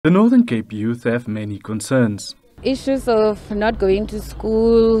The Northern Cape youth have many concerns. Issues of not going to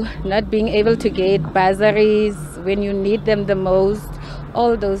school, not being able to get bursaries when you need them the most,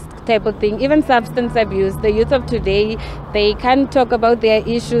 all those type of things. Even substance abuse. The youth of today, they can't talk about their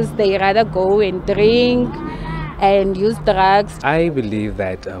issues. They rather go and drink and use drugs. I believe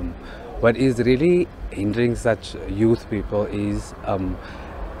that what is really hindering such youth people is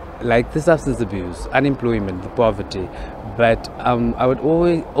like the substance abuse, unemployment, the poverty. But I would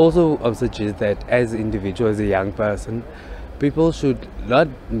always also suggest that as an individual, as a young person, people should not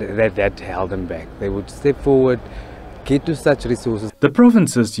let that hold them back. They would step forward, get to such resources. The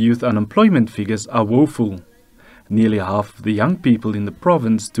province's youth unemployment figures are woeful. Nearly half of the young people in the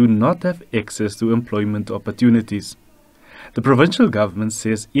province do not have access to employment opportunities. The provincial government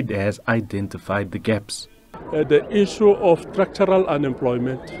says it has identified the gaps. The issue of structural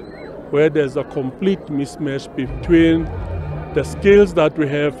unemployment, where there's a complete mismatch between the skills that we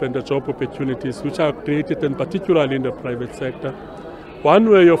have and the job opportunities which are created, and particularly in the private sector. One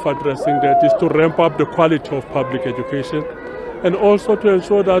way of addressing that is to ramp up the quality of public education and also to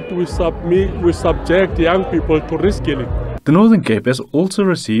ensure that we subject young people to reskilling. The Northern Cape has also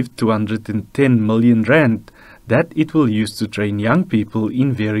received 210 million rand that it will use to train young people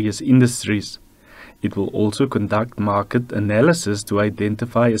in various industries. It will also conduct market analysis to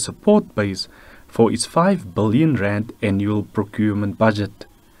identify a support base for its 5 billion rand annual procurement budget.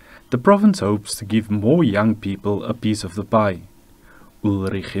 The province hopes to give more young people a piece of the pie.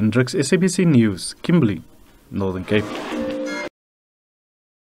 Ulrich Hendricks, SABC News, Kimberley, Northern Cape.